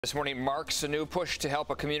This morning marks a new push to help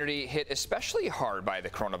a community hit especially hard by the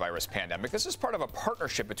coronavirus pandemic. This is part of a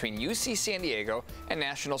partnership between UC San Diego and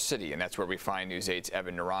National City, and that's where we find News 8's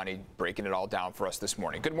Evan Noorani breaking it all down for us this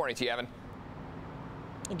morning. Good morning to you, Evan.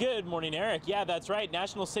 Good morning, Eric. Yeah, that's right.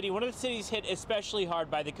 National City, one of the cities hit especially hard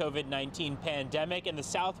by the COVID-19 pandemic, and the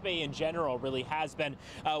South Bay in general really has been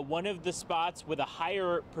one of the spots with a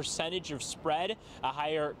higher percentage of spread, a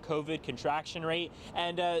higher COVID contraction rate.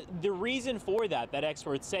 And the reason for that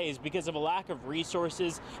experts say, is because of a lack of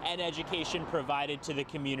resources and education provided to the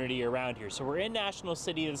community around here. So we're in National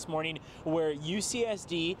City this morning, where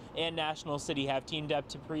UCSD and National City have teamed up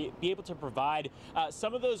to be able to provide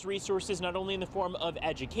some of those resources, not only in the form of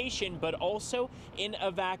education, but also in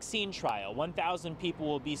a vaccine trial. 1,000 people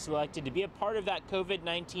will be selected to be a part of that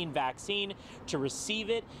COVID-19 vaccine, to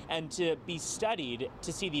receive it and to be studied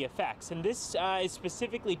to see the effects. And this is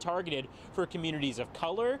specifically targeted for communities of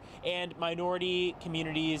color and minority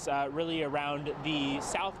communities really around the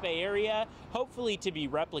South Bay area, hopefully to be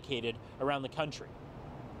replicated around the country.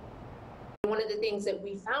 One of the things that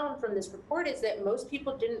we found from this report is that most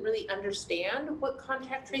people didn't really understand what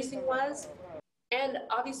contact tracing was. And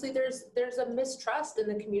obviously there's a mistrust in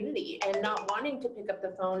the community, and not wanting to pick up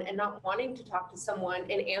the phone and not wanting to talk to someone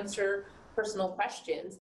and answer personal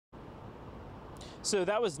questions. So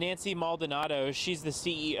that was Nancy Maldonado. She's the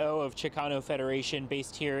CEO of Chicano Federation,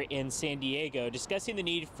 based here in San Diego, discussing the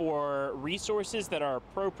need for resources that are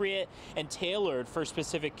appropriate and tailored for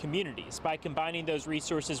specific communities. By combining those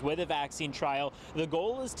resources with a vaccine trial, the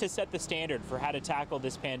goal is to set the standard for how to tackle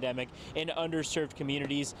this pandemic in underserved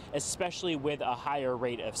communities, especially with a higher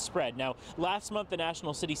rate of spread. Now, last month, the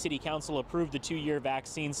National City Council approved the 2-year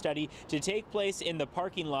vaccine study to take place in the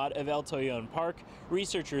parking lot of El Toyon Park.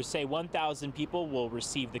 Researchers say 1,000 people will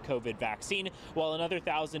receive the COVID vaccine, while another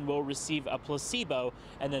 1,000 will receive a placebo,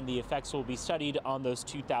 and then the effects will be studied on those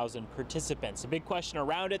 2,000 participants. The big question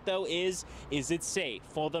around it, though, is it safe?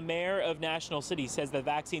 Well, the mayor of National City says the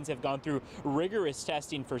vaccines have gone through rigorous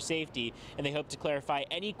testing for safety, and they hope to clarify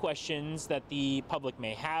any questions that the public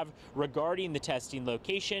may have regarding the testing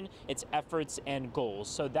location, its efforts, and goals.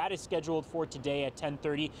 So that is scheduled for today at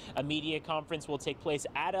 10:30. A media conference will take place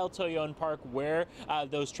at El Toyon Park, where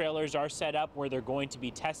those trailers are set up, where they're going to be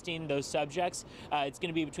testing those subjects. It's going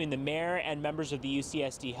to be between the mayor and members of the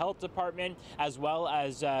UCSD Health Department, as well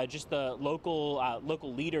as just the local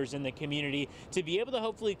leaders in the community, to be able to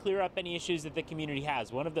hopefully clear up any issues that the community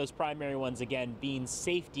has. One of those primary ones, again, being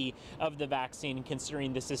safety of the vaccine,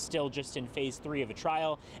 considering this is still just in phase 3 of a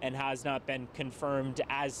trial and has not been confirmed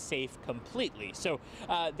as safe completely. So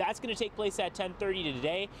that's going to take place at 10:30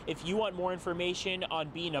 today. If you want more information on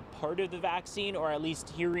being a part of the vaccine, or at least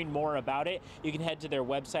hearing more about it, you can head to their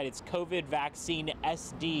website. It's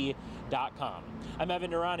covidvaccinesd.com. I'm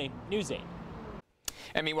Evan Noorani, News 8.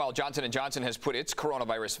 And meanwhile, Johnson & Johnson has put its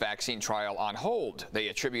coronavirus vaccine trial on hold. They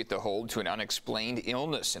attribute the hold to an unexplained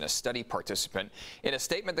illness in a study participant. In a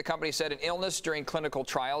statement, the company said an illness during clinical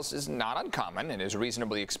trials is not uncommon and is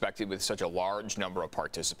reasonably expected with such a large number of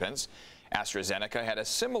participants. AstraZeneca had a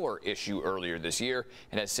similar issue earlier this year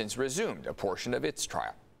and has since resumed a portion of its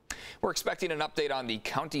trial. We're expecting an update on the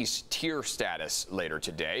county's tier status later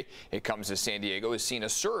today. It comes as San Diego has seen a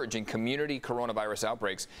surge in community coronavirus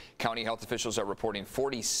outbreaks. County health officials are reporting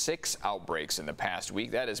 46 outbreaks in the past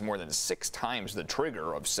week. That is more than 6 times the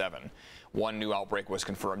trigger of 7. One new outbreak was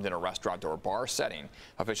confirmed in a restaurant or bar setting.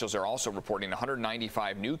 Officials are also reporting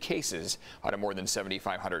 195 new cases out of more than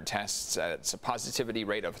 7,500 tests. That's a positivity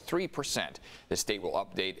rate of 3%. The state will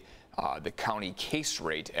update the county case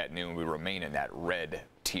rate at noon. We remain in that red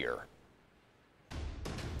tier.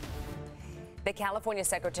 The California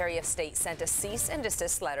Secretary of State sent a cease and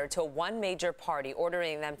desist letter to one major party,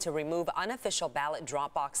 ordering them to remove unofficial ballot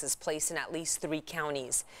drop boxes placed in at least 3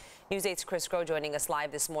 counties. News 8's Chris Groh joining us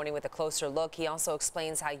live this morning with a closer look. He also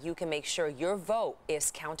explains how you can make sure your vote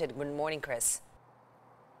is counted. Good morning, Chris.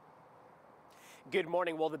 Good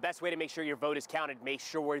morning. Well, the best way to make sure your vote is counted, make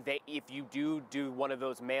sure that if you do one of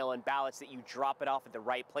those mail-in ballots, that you drop it off at the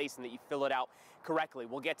right place and that you fill it out correctly.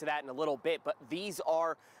 We'll get to that in a little bit, but these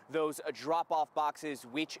are those drop-off boxes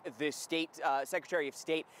which the state Secretary of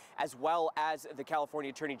State, as well as the California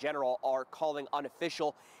Attorney General, are calling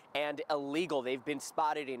unofficial and illegal. They've been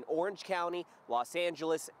spotted in Orange County, Los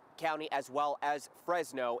Angeles County, as well as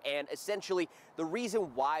Fresno. And essentially, the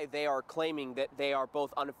reason why they are claiming that they are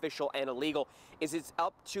both unofficial and illegal is it's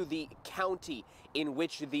up to the county in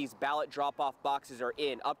which these ballot drop-off boxes are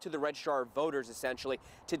in, up to the registrar of voters, essentially,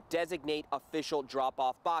 to designate official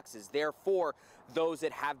drop-off boxes. Therefore, those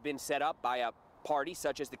that have been set up by a party,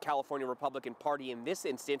 such as the California Republican Party in this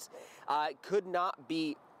instance, could not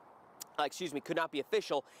be could not be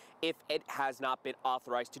official if it has not been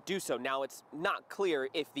authorized to do so. Now, it's not clear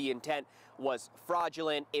if the intent was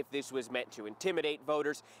fraudulent, if this was meant to intimidate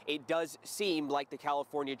voters. It does seem like the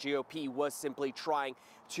California GOP was simply trying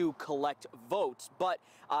to collect votes. But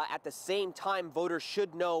at the same time, voters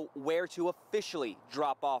should know where to officially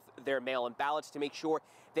drop off their mail-in ballots to make sure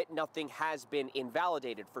that nothing has been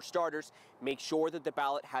invalidated. For starters, make sure that the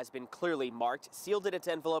ballot has been clearly marked, sealed in its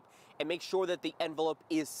envelope, and make sure that the envelope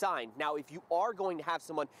is signed. Now, if you are going to have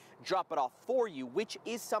someone drop it off for you, which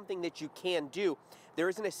is something that you can do, there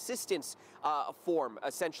is an assistance form,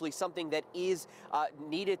 essentially something that is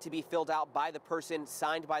needed to be filled out by the person,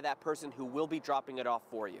 signed by that person who will be dropping it off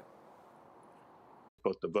for you.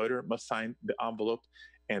 Both the voter must sign the envelope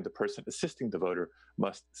and the person assisting the voter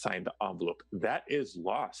must sign the envelope. That is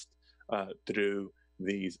lost through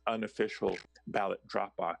these unofficial ballot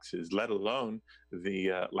drop boxes, let alone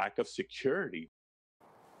the lack of security.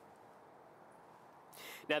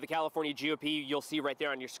 Now, the California GOP, you'll see right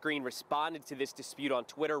there on your screen, responded to this dispute on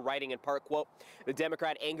Twitter, writing in part, quote, "The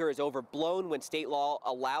Democrat anger is overblown when state law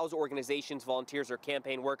allows organizations, volunteers, or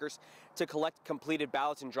campaign workers to collect completed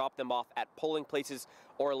ballots and drop them off at polling places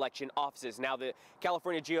or election offices." Now, the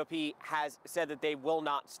California GOP has said that they will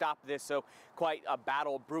not stop this, so quite a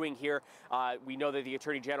battle brewing here. We know that the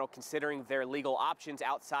Attorney General considering their legal options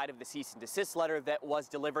outside of the cease and desist letter that was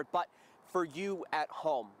delivered, but for you at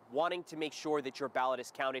home, wanting to make sure that your ballot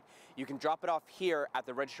is counted, you can drop it off here at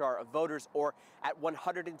the Registrar of Voters or at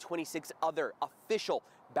 126 other official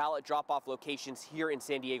ballot drop-off locations here in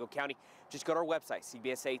San Diego County. Just go to our website,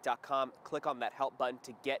 CBS8.com, click on that help button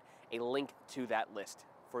to get a link to that list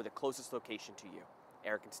for the closest location to you.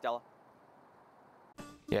 Eric and Stella.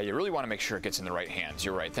 Yeah, you really want to make sure it gets in the right hands.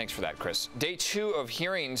 You're right. Thanks for that, Chris. Day 2 of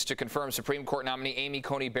hearings to confirm Supreme Court nominee Amy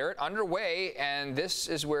Coney Barrett underway, and this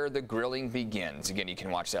is where the grilling begins. Again, you can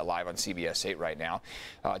watch that live on CBS 8 right now.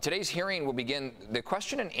 Today's hearing will begin the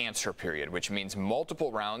question and answer period, which means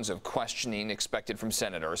multiple rounds of questioning expected from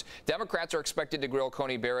senators. Democrats are expected to grill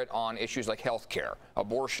Coney Barrett on issues like health care,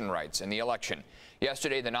 abortion rights, and the election.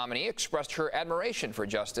 Yesterday, the nominee expressed her admiration for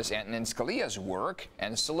Justice Antonin Scalia's work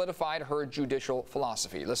and solidified her judicial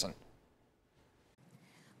philosophy. Listen.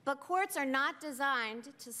 But courts are not designed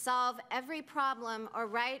to solve every problem or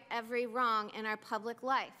right every wrong in our public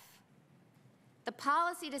life. The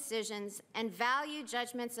policy decisions and value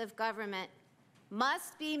judgments of government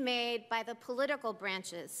must be made by the political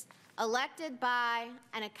branches, elected by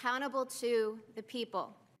and accountable to the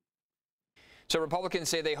people. So Republicans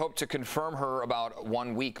say they hope to confirm her about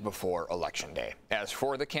 1 week before Election Day. As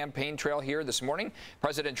for the campaign trail here this morning,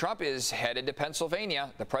 President Trump is headed to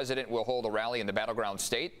Pennsylvania. The president will hold a rally in the battleground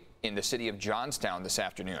state in the city of Johnstown this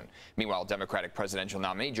afternoon. Meanwhile, Democratic presidential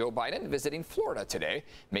nominee Joe Biden visiting Florida today,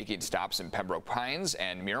 making stops in Pembroke Pines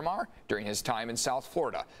and Miramar during his time in South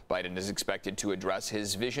Florida. Biden is expected to address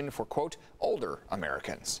his vision for, quote, older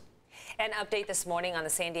Americans. An update this morning on the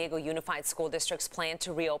San Diego Unified School District's plan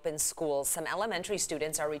to reopen schools. Some elementary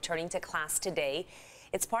students are returning to class today.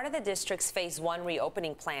 It's part of the district's Phase 1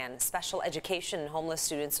 reopening plan. Special education and homeless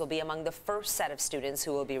students will be among the first set of students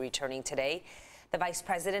who will be returning today. The vice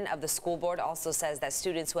president of the school board also says that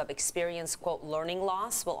students who have experienced, quote, learning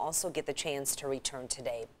loss will also get the chance to return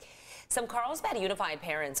today. Some Carlsbad Unified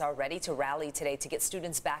parents are ready to rally today to get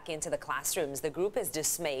students back into the classrooms. The group is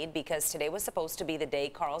dismayed because today was supposed to be the day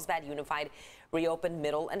Carlsbad Unified reopened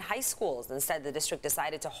middle and high schools. Instead, the district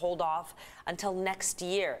decided to hold off until next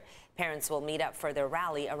year. Parents will meet up for their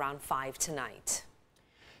rally around 5 tonight.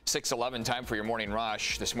 6:11, time for your morning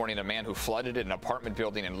rush. This morning, a man who flooded an apartment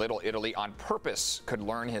building in Little Italy on purpose could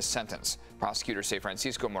learn his sentence. Prosecutors say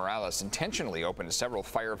Francisco Morales intentionally opened several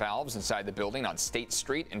fire valves inside the building on State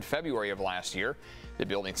Street in February of last year. The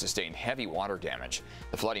building sustained heavy water damage.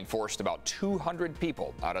 The flooding forced about 200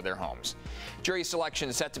 people out of their homes. Jury selection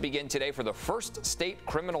is set to begin today for the first state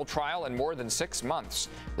criminal trial in more than 6 months.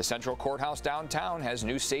 The Central Courthouse downtown has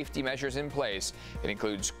new safety measures in place. It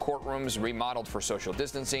includes courtrooms remodeled for social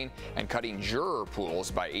distancing and cutting juror pools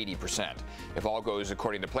by 80%. If all goes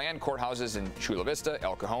according to plan, courthouses in Chula Vista,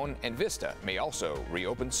 El Cajon, and Vista may also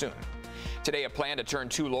reopen soon. Today, a plan to turn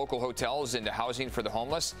 2 local hotels into housing for the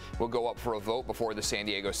homeless will go up for a vote before the San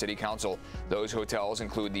Diego City Council. Those hotels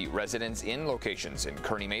include the Residence Inn locations in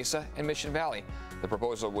Kearny Mesa and Mission Valley. The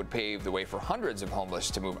proposal would pave the way for hundreds of homeless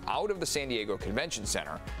to move out of the San Diego Convention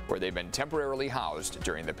Center, where they've been temporarily housed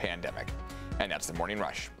during the pandemic. And that's the Morning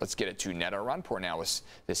Rush. Let's get it to Neda Ranpur now with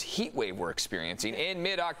this heat wave we're experiencing in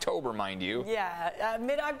mid-October, mind you. Yeah,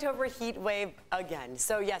 mid-October heat wave again.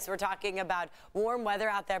 So yes, we're talking about warm weather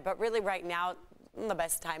out there, but really right now, the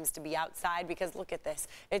best times to be outside because look at this.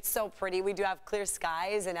 It's so pretty. We do have clear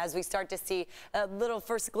skies, and as we start to see little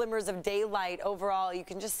first glimmers of daylight overall, you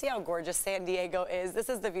can just see how gorgeous San Diego is. This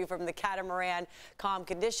is the view from the Catamaran. Calm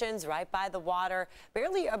conditions right by the water.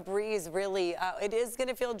 Barely a breeze, really. It is going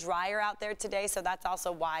to feel drier out there today, so that's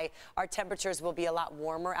also why our temperatures will be a lot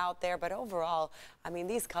warmer out there. But overall, I mean,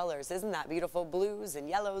 these colors, isn't that beautiful? Blues and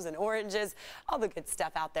yellows and oranges, all the good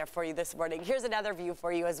stuff out there for you this morning. Here's another view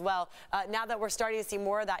for you as well. Now that we're starting to see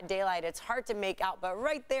more of that daylight, it's hard to make out, but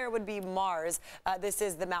right there would be Mars. This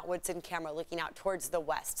is the Mount Woodson camera looking out towards the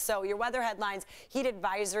west. So your weather headlines, heat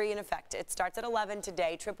advisory in effect. It starts at 11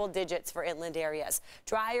 today, triple digits for inland areas.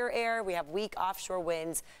 Drier air, we have weak offshore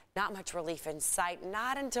winds. Not much relief in sight.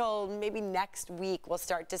 Not until maybe next week we'll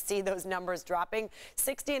start to see those numbers dropping.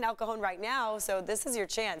 60 in El Cajon right now, so this is your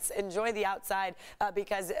chance. Enjoy the outside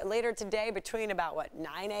because later today between about,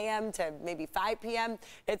 9 a.m. to maybe 5 p.m.,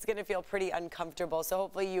 it's going to feel pretty uncomfortable. So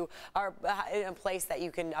hopefully you are in a place that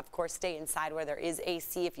you can, of course, stay inside where there is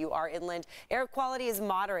AC if you are inland. Air quality is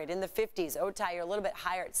moderate in the 50s. Otay, you're a little bit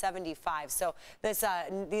higher at 75. So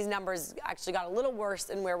these numbers actually got a little worse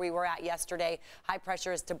than where we were at yesterday. High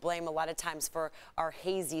pressure is to blame a lot of times for our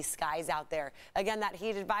hazy skies out there. Again, that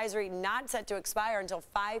heat advisory not set to expire until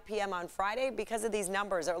 5 p.m. on Friday because of these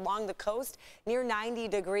numbers. Along the coast, near 90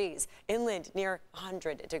 degrees. Inland, near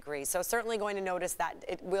 100 degrees. So certainly going to notice that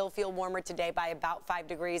it will feel warmer today by about 5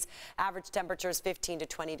 degrees. Average temperatures 15 to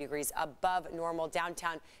 20 degrees above normal.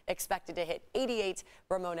 Downtown expected to hit 88,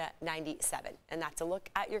 Ramona 97. And that's a look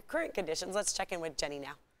at your current conditions. Let's check in with Jenny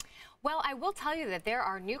now. Well, I will tell you that there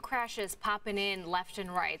are new crashes popping in left and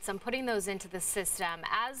right. So I'm putting those into the system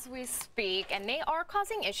as we speak, and they are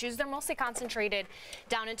causing issues. They're mostly concentrated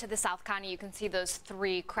down into the South County. You can see those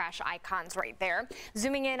 3 crash icons right there.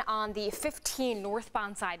 Zooming in on the 15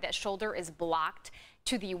 northbound side, that shoulder is blocked.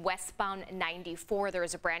 To the westbound 94, there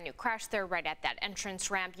is a brand new crash there right at that entrance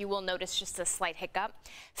ramp. You will notice just a slight hiccup.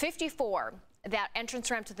 54. That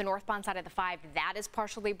entrance ramp to the northbound side of the 5, that is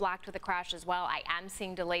partially blocked with a crash as well. I am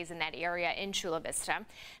seeing delays in that area in Chula Vista.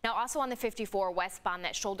 Now, also on the 54 westbound,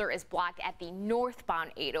 that shoulder is blocked at the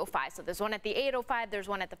northbound 805. So there's one at the 805, there's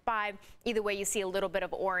one at the 5. Either way, you see a little bit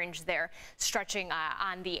of orange there stretching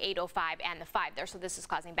on the 805 and the 5 there. So this is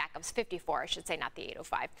causing backups. 54, I should say, not the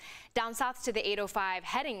 805. Down south to the 805,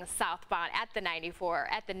 heading southbound at the 94,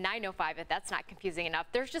 at the 905, if that's not confusing enough.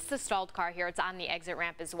 There's just a stalled car here. It's on the exit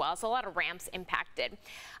ramp as well. So a lot of ramps impacted.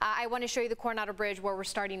 I want to show you the Coronado Bridge where we're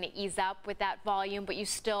starting to ease up with that volume, but you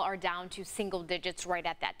still are down to single digits right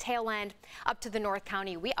at that tail end. Up to the North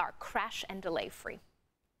County, we are crash and delay free.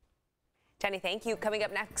 Jenny, thank you. Coming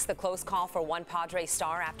up next, the close call for one Padre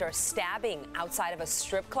star after a stabbing outside of a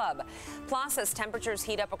strip club. Plus, as temperatures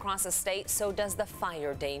heat up across the state, so does the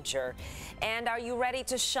fire danger. And are you ready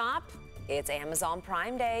to shop? It's Amazon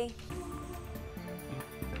Prime Day.